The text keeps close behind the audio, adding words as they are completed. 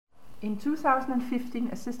In 2015,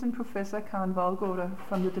 Assistant Professor Karen Voldgårder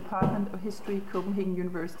from the Department of History, Copenhagen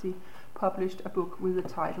University, published a book with the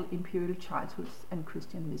title Imperial Childhoods and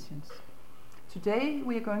Christian Missions. Today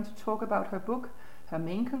we are going to talk about her book, her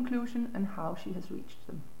main conclusion, and how she has reached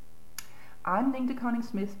them. I'm Lingde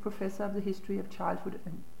Koning-Smith, Professor of the History of Childhood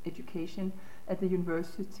and Education at the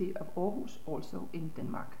University of Aarhus, also in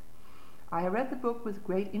Denmark. I have read the book with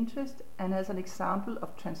great interest and as an example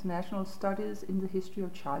of transnational studies in the history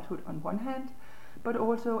of childhood on one hand, but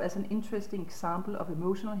also as an interesting example of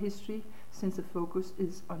emotional history, since the focus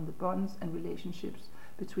is on the bonds and relationships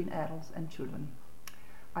between adults and children.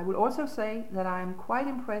 I will also say that I am quite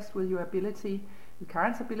impressed with your ability, with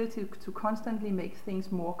Karen's ability to constantly make things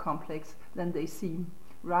more complex than they seem.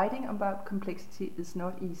 Writing about complexity is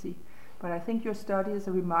not easy, but I think your study is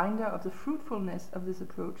a reminder of the fruitfulness of this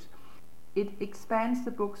approach. It expands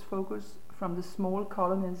the book's focus from the small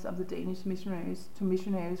colonies of the Danish missionaries to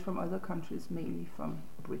missionaries from other countries, mainly from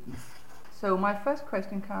Britain. So my first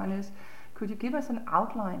question, Karen, is could you give us an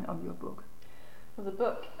outline of your book? Well, the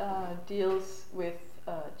book deals with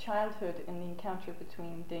childhood and the encounter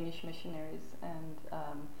between Danish missionaries and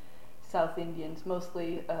South Indians,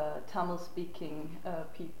 mostly Tamil-speaking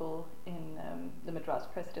people in the Madras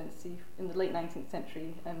Presidency in the late 19th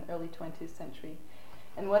century and early 20th century.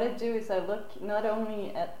 And what I do is I look not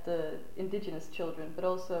only at the indigenous children, but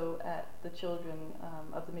also at the children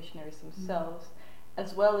of the missionaries themselves,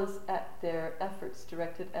 as well as at their efforts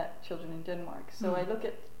directed at children in Denmark. So I look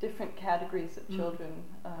at different categories of children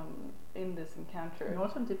in this encounter. And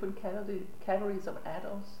also different categories of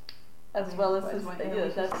adults. As well as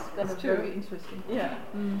that's true. Very interesting. Yeah.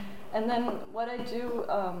 And then what I do,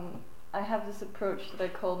 I have this approach that I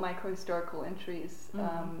call microhistorical entries,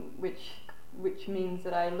 which means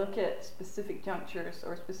that I look at specific junctures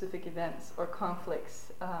or specific events or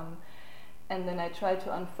conflicts, and then I try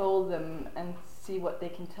to unfold them and see what they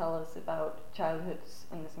can tell us about childhoods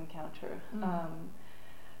in this encounter.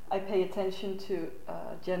 I pay attention to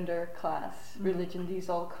gender, class, religion. These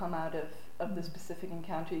all come out of the specific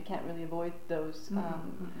encounter. You can't really avoid those.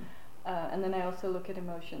 And then I also look at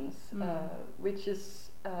emotions, which is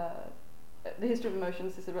the history of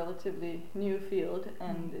emotions is a relatively new field,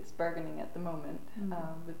 and it's burgeoning at the moment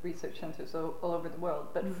with research centers all over the world.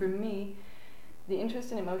 But for me, the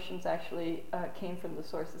interest in emotions actually came from the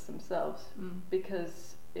sources themselves,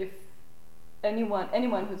 because if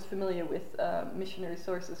anyone who's familiar with missionary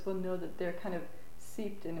sources will know that they're kind of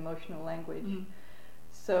seeped in emotional language.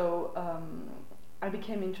 So I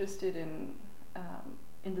became interested in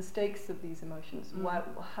the stakes of these emotions.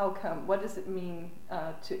 How come? What does it mean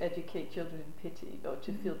to educate children in pity or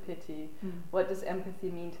to feel pity? What does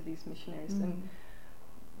empathy mean to these missionaries? And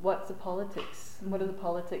what's the politics? What are the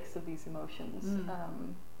politics of these emotions?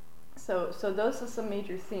 So those are some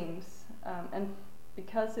major themes. And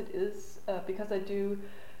because I do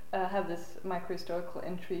have this microhistorical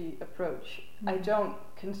entry approach, I don't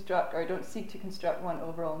construct, or I don't seek to construct one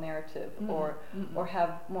overall narrative or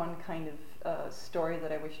have one kind of story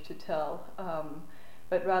that I wish to tell,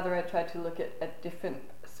 but rather I try to look at different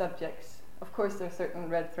subjects. Of course, there are certain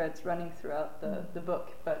red threads running throughout the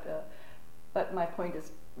book, but my point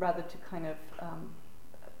is rather to kind of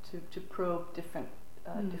to probe different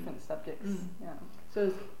subjects. Yeah.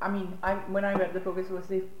 So I mean, when I read the book, it was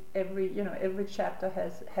if every chapter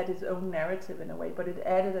had its own narrative in a way, but it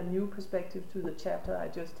added a new perspective to the chapter I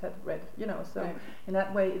just had read. So in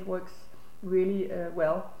that way it works really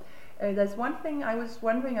well. There's one thing I was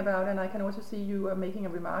wondering about, and I can also see you are making a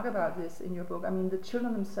remark about this in your book. I mean, the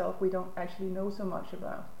children themselves we don't actually know so much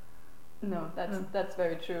about. No, that's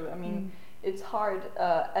very true. I mean, it's hard,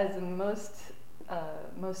 as in most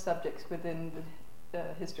subjects within the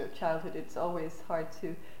history of childhood. It's always hard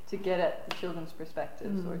to get at the children's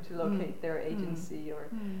perspectives or to locate their agency or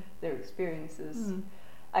their experiences.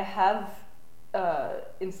 I have,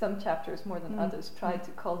 in some chapters more than others, tried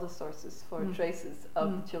to call the sources for traces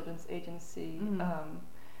of the children's agency.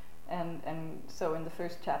 And so in the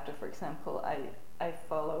first chapter, for example, I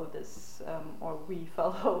follow this, or we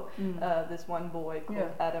follow this one boy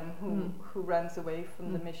called Adam who runs away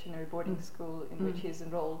from the missionary boarding school in which he is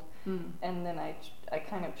enrolled, and then I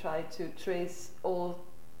kind of try to trace all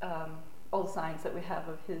signs that we have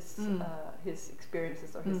of his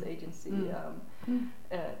experiences or his agency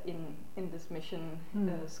in this mission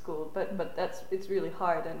school. But it's really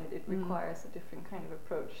hard, and it requires a different kind of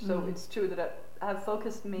approach. So it's true that I have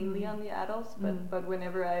focused mainly on the adults, but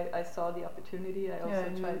whenever I saw the opportunity, I also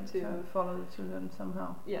tried to follow the children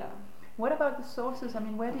somehow. Yeah. What about the sources? I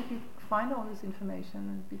mean, where did you find all this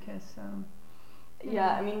information? Because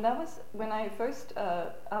Yeah, I mean, that was when I first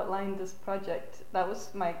outlined this project. That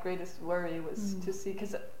was my greatest worry, was to see,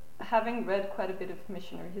 because having read quite a bit of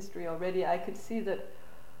missionary history already, I could see that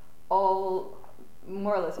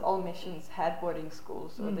more or less all missions had boarding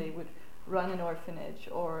schools, or they would run an orphanage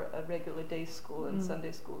or a regular day school and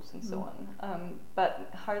Sunday schools and so on.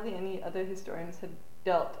 But hardly any other historians had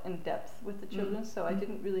dealt in depth with the children, so I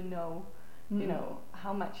didn't really know, you know,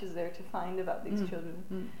 how much is there to find about these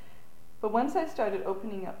children. But once I started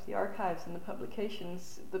opening up the archives and the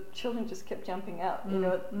publications, the children just kept jumping out. You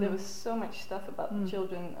know, there was so much stuff about the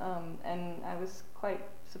children, and I was quite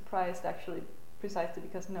surprised, actually, precisely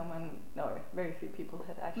because very few people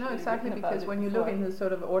had actually No, exactly, written about because it when you before. look in the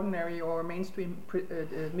sort of ordinary or mainstream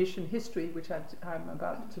mission history, which I'm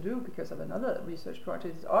about to do because of another research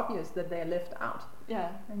project, it's obvious that they're left out. Yeah.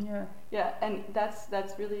 And and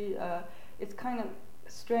that's really it's kind of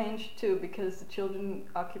strange too, because the children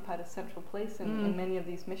occupied a central place in many of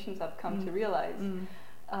these missions, I've come to realize.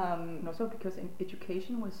 And also because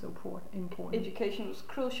education was so important. Education was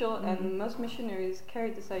crucial, and most missionaries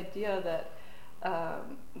carried this idea that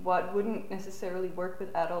what wouldn't necessarily work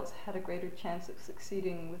with adults had a greater chance of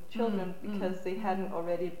succeeding with children, because they hadn't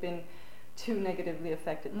already been too negatively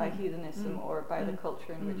affected by heathenism or by the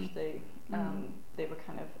culture in which they were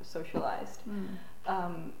kind of socialized.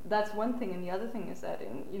 That's one thing, and the other thing is that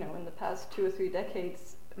in the past 2 or 3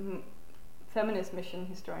 decades, feminist mission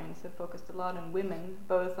historians have focused a lot on women,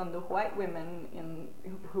 both on the white women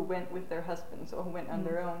who went with their husbands or who went on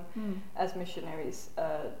their own as missionaries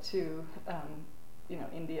to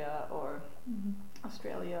India or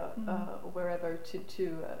Australia or wherever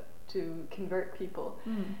to convert people.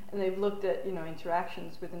 And they've looked at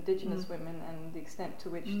interactions with indigenous women and the extent to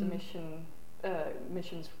which the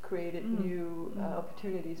missions created new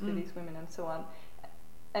opportunities for these women and so on.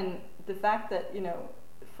 And the fact that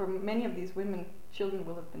for many of these women, children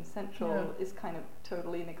will have been central is kind of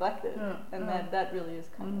totally neglected, and that really is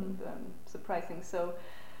kind of surprising. So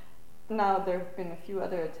now there have been a few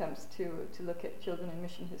other attempts to look at children in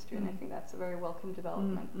mission history, and I think that's a very welcome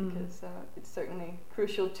development, because it's certainly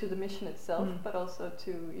crucial to the mission itself, but also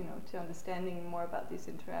to understanding more about these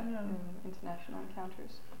international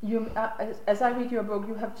encounters. As I read your book,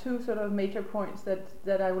 you have 2 sort of major points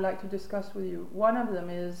that I would like to discuss with you. One of them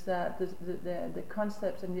is that the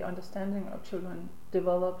concepts and the understanding of children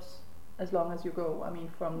develops as long as you go. I mean,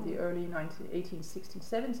 from the early 1860s,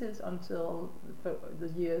 70s until the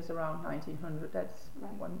years around 1900. That's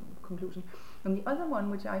one conclusion. And the other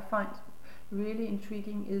one, which I find really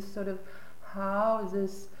intriguing, is sort of how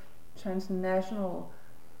this transnational,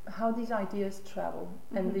 how these ideas travel,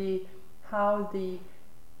 and how the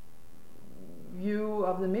view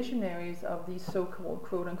of the missionaries of these so-called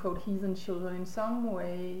quote-unquote heathen children in some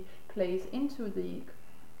way plays into the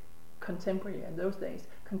contemporary, in those days,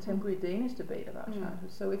 contemporary Danish debate about childhood.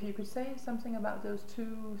 So if you could say something about those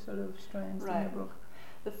 2 sort of strands in your book.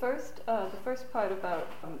 The first part about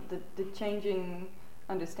the changing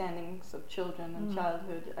understandings of children and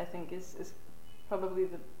childhood, I think is probably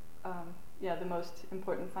the most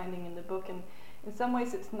important finding in the book, and in some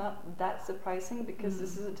ways it's not that surprising, because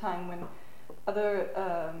this is a time when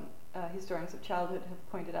other historians of childhood have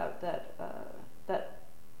pointed out that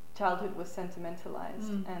childhood was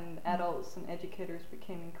sentimentalized, and adults and educators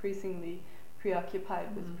became increasingly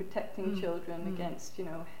preoccupied with protecting children against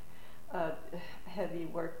heavy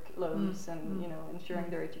workloads and ensuring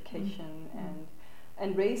their education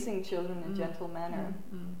and raising children in a gentle manner.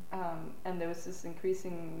 And there was this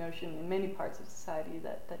increasing notion in many parts of society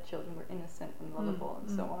that children were innocent and lovable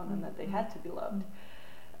and so on, and that they had to be loved.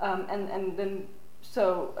 And then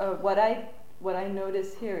what I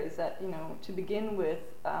notice here is that to begin with,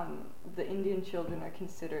 the Indian children are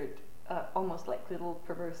considered almost like little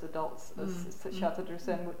perverse adults, as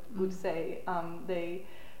Chatterton would say.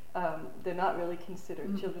 They're not really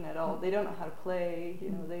considered children at all. They don't know how to play.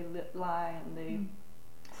 They lie and they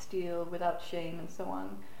steal without shame and so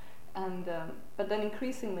on. And but then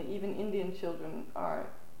increasingly, even Indian children are,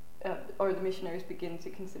 or the missionaries begin to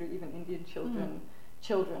consider even Indian children.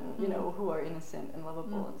 Who are innocent and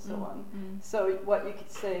lovable and so on. So what you could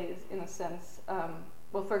say is, in a sense,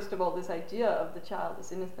 well, first of all, this idea of the child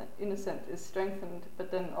as innocent is strengthened, but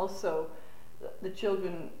then also the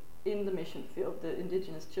children in the mission field, the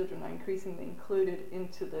indigenous children, are increasingly included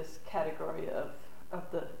into this category of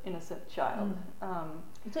the innocent child.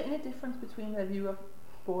 Is there any difference between the view of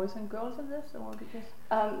boys and girls in this, or because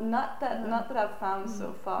not that I've found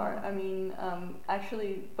so far. I mean,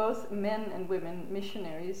 actually, both men and women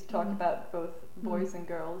missionaries talk about both boys and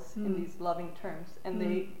girls in these loving terms, and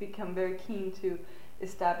they become very keen to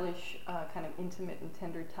establish kind of intimate and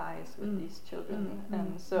tender ties with these children. Mm.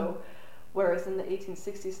 And so, whereas in the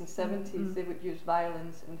 1860s and 70s they would use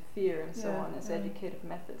violence and fear and so on as educative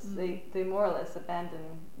methods, they more or less abandon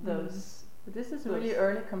those. But this is really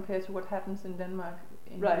early compared to what happens in Denmark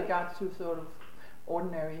in regards to sort of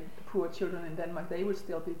ordinary poor children in Denmark. They would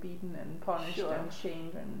still be beaten and punished and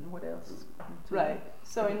shamed and what else. Right.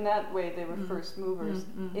 So in that way they were first movers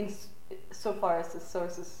so far as the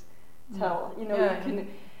sources tell. You know, you can,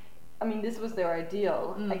 I mean, this was their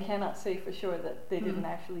ideal. I cannot say for sure that they didn't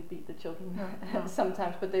actually beat the children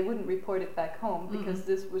sometimes, but they wouldn't report it back home because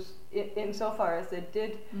this was, insofar as they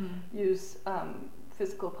did use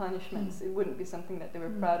physical punishments, it wouldn't be something that they were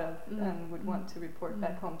proud of and would want to report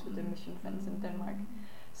back home to their mission friends in Denmark.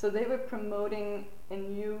 So they were promoting a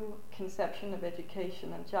new conception of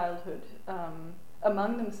education and childhood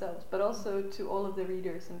among themselves, but also to all of the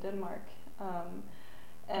readers in Denmark.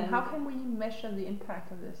 And how can we measure the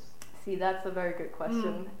impact of this? See, that's a very good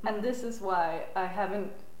question, and this is why I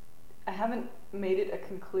haven't made it a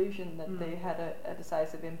conclusion that they had a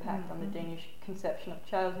decisive impact on the Danish conception of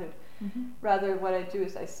childhood. Rather, what I do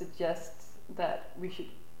is I suggest that we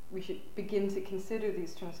should begin to consider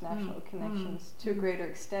these transnational connections to a greater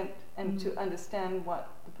extent and to understand what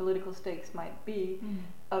the political stakes might be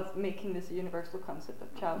of making this a universal concept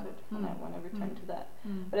of childhood. When I return to that,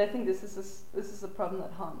 but I think this is a problem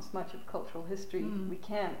that haunts much of cultural history. We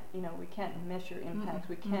can't measure impacts.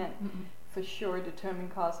 We can't for sure determine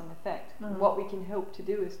cause and effect. What we can hope to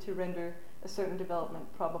do is to render a certain development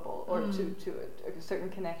probable, or to a certain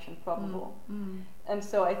connection probable. And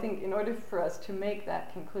so I think in order for us to make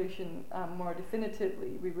that conclusion more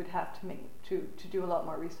definitively, we would have to do a lot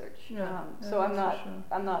more research. So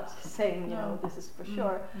I'm not saying this is for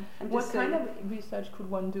sure. What kind of research could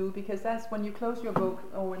one do? Because that's when you close your book,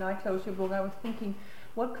 or when I close your book, I was thinking,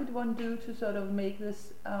 what could one do to sort of make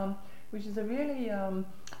this, which is a really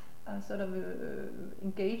sort of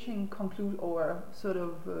engaging or sort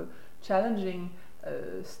of challenging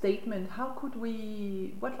statement.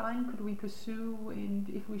 What line could we pursue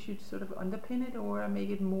if we should sort of underpin it or make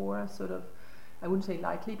it more sort of, I wouldn't say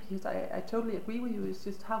likely, because I totally agree with you. It's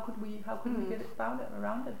just how could we get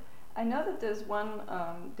around it? I know that there's one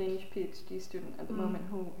Danish PhD student at the moment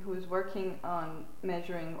who is working on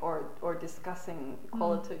measuring or discussing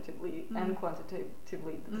qualitatively and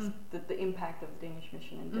quantitatively the impact of the Danish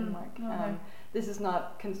mission in Denmark. This is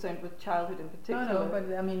not concerned with childhood in particular. No,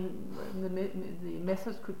 but I mean the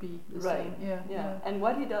methods could be the same. Yeah. And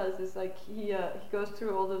what he does is like he goes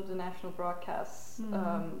through all of the national broadcasts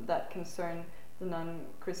that concern the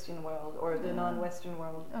non-Christian world or the non-Western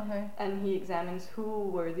world, and he examines who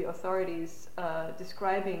were the authorities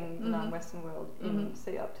describing the non-Western world in,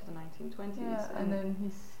 say, up to the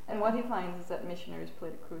 1920s. And what he finds is that missionaries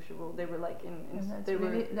played a crucial role. They were like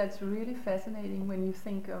that's really fascinating when you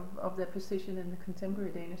think of their position in the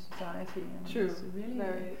contemporary Danish society. And true, it's really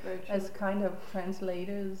very, very true. As kind of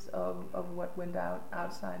translators of what went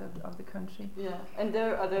outside of the country. Yeah, and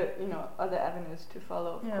there are other avenues to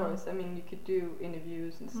follow, of course. I mean, you could do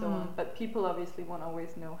interviews and so on, but people obviously won't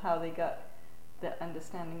always know how they got the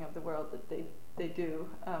understanding of the world that they do.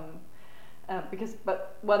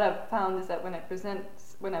 But what I've found is that when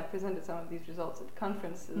I've presented some of these results at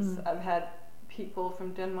conferences, I've had people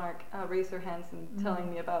from Denmark raise their hands and telling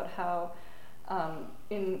me about how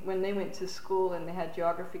when they went to school and they had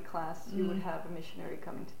geography class, you would have a missionary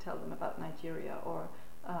coming to tell them about Nigeria or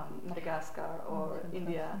Madagascar or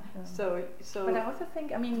India. So. But I also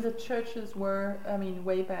think, I mean, the churches were, I mean,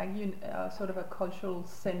 way back, sort of a cultural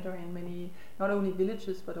center in many, not only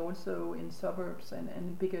villages but also in suburbs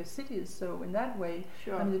and bigger cities. So in that way,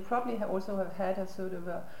 I mean, they probably also have had a sort of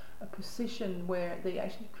a position where they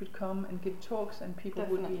actually could come and give talks and people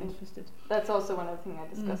would be interested. That's also one of the things I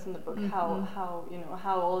discuss in the book, how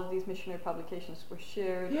all of these missionary publications were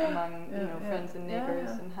shared among friends and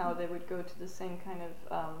neighbors, and how they would go to the same kind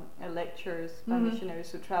of lectures by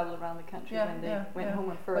missionaries who travel around the country when they went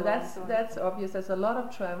home on furlough. But that's obvious. There's a lot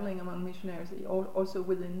of traveling among missionaries also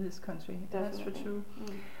within this country. Definitely. That's for true.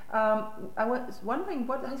 I was wondering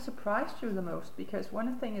what has surprised you the most, because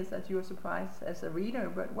one thing is that you were surprised as a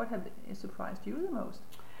reader, but what has surprised you the most?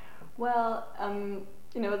 Well,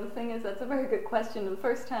 the thing is, that's a very good question. The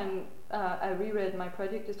first time I reread my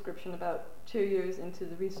project description about 2 years into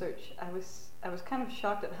the research, I was kind of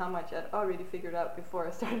shocked at how much I'd already figured out before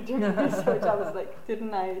I started doing the research. I was like,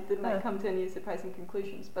 didn't I come to any surprising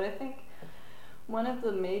conclusions? But I think one of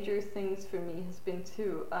the major things for me has been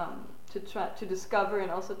to try to discover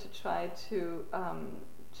and also to try to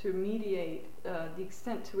mediate the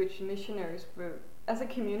extent to which missionaries were as a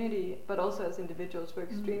community, but also as individuals, we're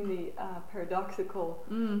extremely paradoxical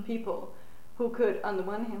people who could, on the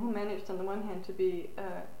one hand, who managed on the one hand to be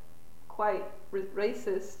quite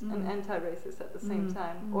racist and anti-racist at the same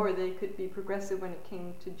time, or they could be progressive when it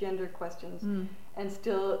came to gender questions and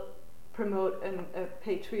still promote a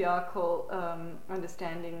patriarchal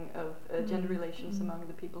understanding of gender relations among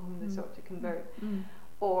the people whom they sought to convert,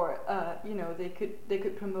 or you know, they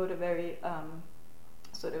could promote a very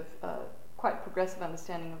sort of quite progressive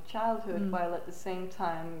understanding of childhood, while at the same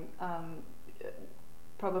time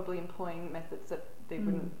probably employing methods that they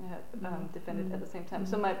wouldn't have defended at the same time.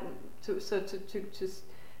 So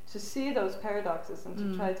to see those paradoxes and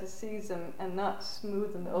to try to seize them and not smooth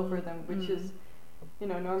them over them, which is, you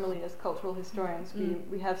know, normally as cultural historians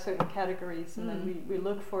we have certain categories and then we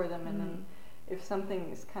look for them, and then if something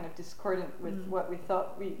is kind of discordant with what we thought,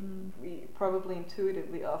 we probably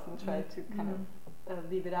intuitively often try to kind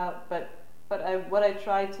of leave it out. But what I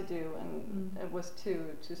tried to do and was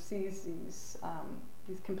to seize these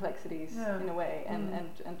complexities in a way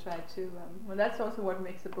and try to well, that's also what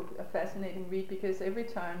makes the book a fascinating read, because every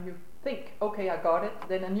time you think, okay, I got it,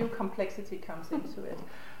 then a new complexity comes into it.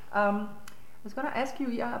 I was going to ask you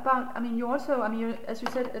about, I mean, you also, I mean, as you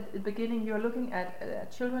said at the beginning, you're looking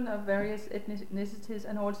at children of various ethnicities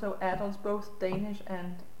and also adults, both Danish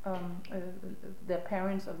and their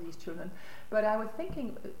parents of these children. But I was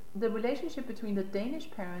thinking the relationship between the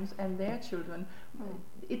Danish parents and their children,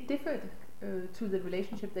 it differed to the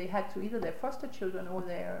relationship they had to either their foster children or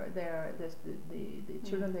the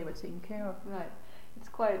children they were taking care of. Right. It's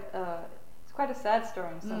quite a sad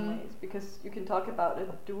story in some ways, because you can talk about a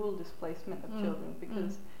dual displacement of children,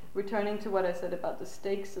 because returning to what I said about the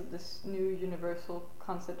stakes of this new universal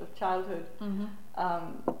concept of childhood,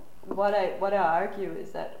 what I argue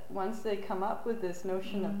is that once they come up with this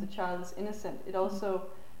notion of the child is innocent, it also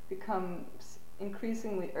becomes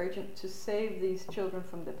increasingly urgent to save these children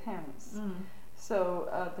from their parents. So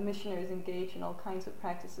the missionaries engage in all kinds of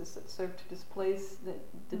practices that serve to displace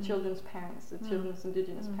the children's parents, the children's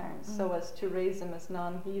indigenous parents, so as to raise them as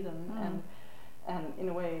non-heathen and in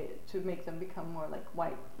a way to make them become more like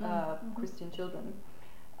white Christian children.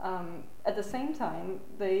 At the same time,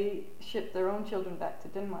 they ship their own children back to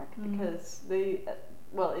Denmark because they,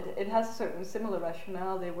 well, it has a certain similar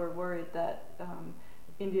rationale. They were worried that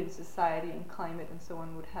Indian society and climate and so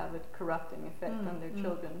on would have a corrupting effect on their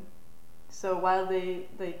children. So while they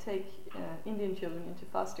take Indian children into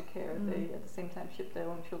foster care, they at the same time ship their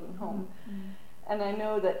own children home. And I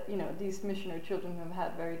know that, you know, these missionary children have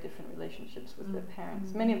had very different relationships with their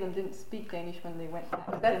parents. Many of them didn't speak Danish when they went back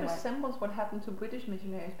to That Denmark. resembles what happened to British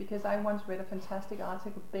missionaries, because I once read a fantastic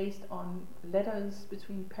article based on letters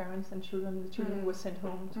between parents and children. The children were sent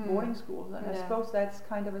home to boarding schools, and I suppose that's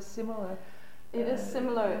kind of a similar... It is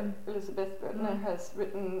similar. Elizabeth Bertner has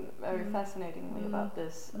written very fascinatingly about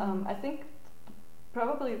this. I think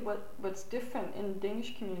probably what's different in the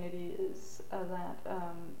Danish community is that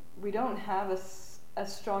we don't have as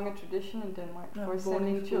strong a tradition in Denmark for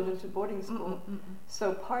sending children to boarding school.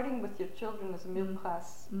 So parting with your children as a middle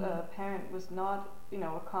class parent was not, you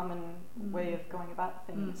know, a common way of going about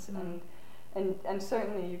things. And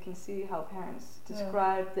certainly you can see how parents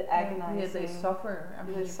describe the agonizing. Yeah, they suffer. I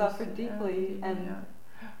mean, they suffer deeply,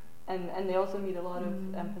 and they also need a lot of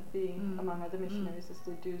empathy among other missionaries as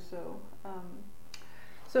they do so.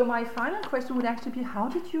 So my final question would actually be: how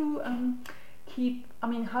did you keep? I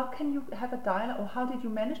mean, how can you have a dialogue, or how did you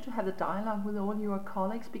manage to have a dialogue with all your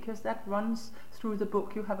colleagues? Because that runs through the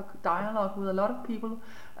book. You have a dialogue with a lot of people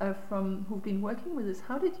from who've been working with this.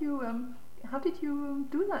 How did you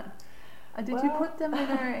do that? Did you put them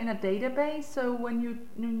in a database, so when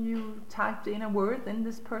you typed in a word, then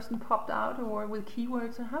this person popped out, or with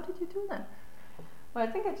keywords? Or how did you do that? Well,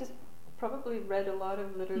 I think I just probably read a lot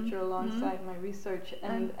of literature alongside my research,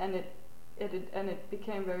 and it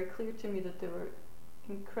became very clear to me that there were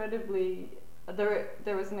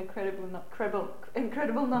there was an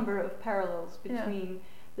incredible number of parallels between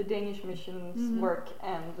the Danish mission's work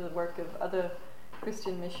and the work of other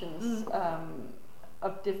Christian missions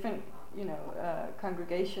of different, you know,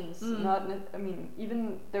 congregations. I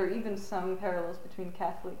mean, there are even some parallels between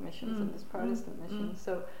Catholic missions and this Protestant mission.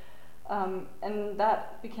 So, and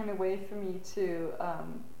that became a way for me to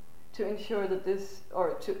ensure that this,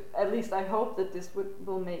 or to at least I hope that this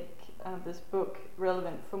will make this book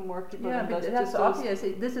relevant for more people. Yeah, than but that's obvious.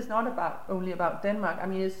 This is not only about Denmark. I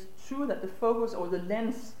mean, it's true that the focus or the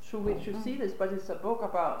lens through which you see this, but it's a book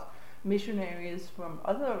about missionaries from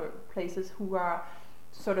other places who are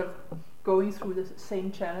sort of going through the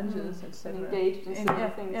same challenges, etc. Engaged in similar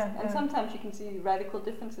things. And sometimes you can see radical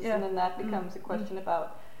differences, and then that becomes a question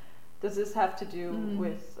about does this have to do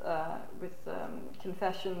with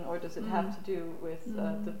confession, or does it have to do with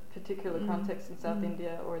the particular context in South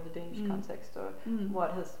India or the Danish context, or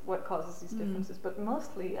what causes these differences? But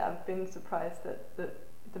mostly, I've been surprised at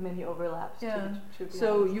the many overlaps. To be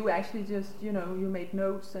so honest. you actually just, you made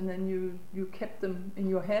notes and then you kept them in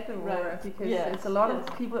your head, or right. because yes. it's a lot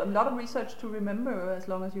of people, a lot of research to remember as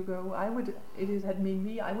long as you go. I would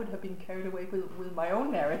have been carried away with my own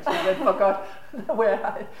narrative and forgot where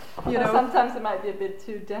I, Sometimes it might be a bit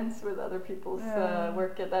too dense with other people's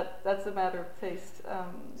work. That's a matter of taste.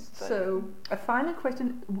 So a final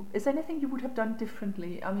question: is there anything you would have done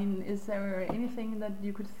differently? I mean, is there anything that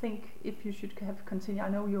you could think if you should have continued? I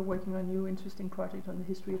know you're working on a new interesting project on the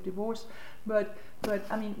history of divorce, but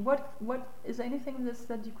I mean, what is there anything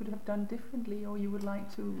that you could have done differently, or you would like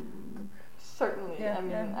to? Certainly.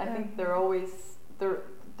 I think there are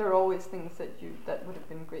always things that would have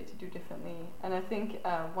been great to do differently. And I think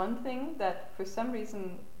one thing that for some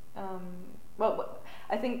reason,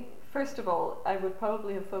 I think first of all, I would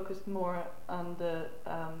probably have focused more on the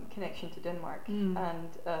connection to Denmark and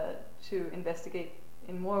to investigate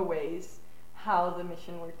in more ways how the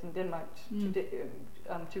mission worked in Denmark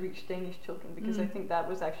to reach Danish children, because I think that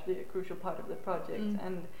was actually a crucial part of the project,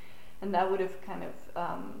 and that would have kind of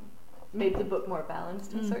made the book more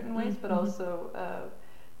balanced in certain ways, but also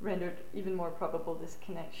rendered even more probable this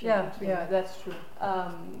connection. Yeah, that's true.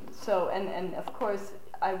 So and of course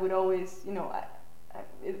I would always,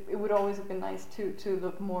 it would always have been nice to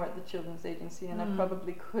look more at the Children's Agency, and I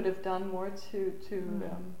probably could have done more to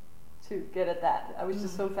get at that. I was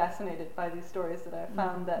just so fascinated by these stories that I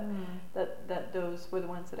found that those were the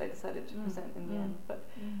ones that I decided to present in the end.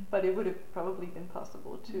 But it would have probably been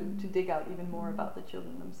possible to dig out even more about the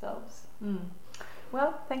children themselves.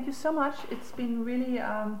 Well, thank you so much. It's been really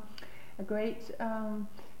a great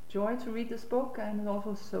joy to read this book, and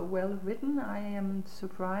also so well written. I am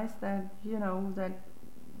surprised that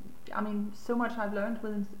so much I've learned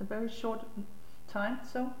within a very short time.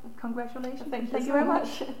 So congratulations. Thank you very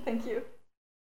much. Thank you.